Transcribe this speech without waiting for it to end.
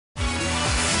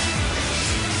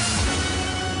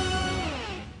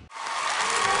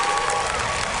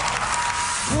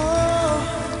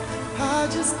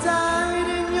died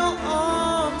in your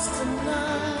arms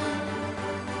tonight.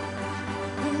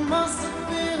 It must have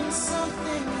been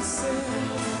something you said.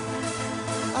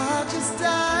 I just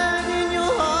died in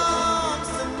your arms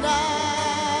tonight.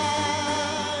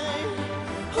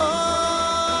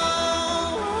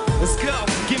 Oh. Let's go,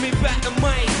 give me back the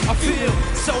mic. I feel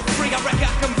so free, I reckon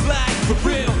I can fly for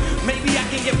real. Maybe I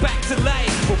can get back to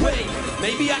life, but wait,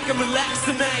 maybe I can relax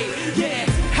tonight. Yeah,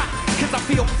 ha, cause I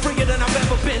feel freer than I've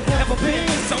ever been.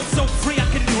 So free I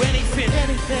can do anything.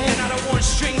 And I don't want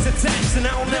strings attached, and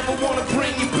I don't ever want to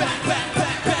bring you back.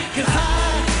 Cause I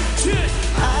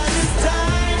just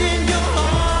died in your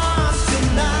arms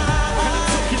tonight. I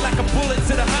took you like a bullet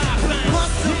to the heart.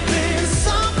 Must have been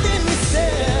something you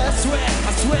said. I swear.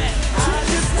 I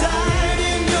just died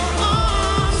in your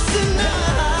arms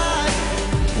tonight.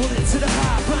 Bullet to the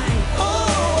heart, bang. Oh,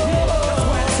 That's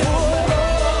why I tell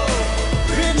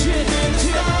rigid in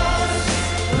stars,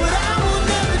 but I will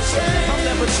never change. I'll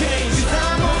never change. 'Cause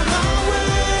I'm on my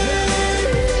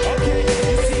way. Okay,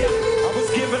 you see, I was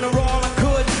giving her all I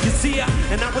could. You see,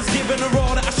 and I was giving her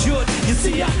all that I should. You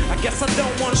see, I guess I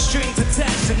don't want strings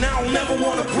attached, and I don't never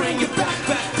want to bring you back.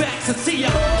 So see ya.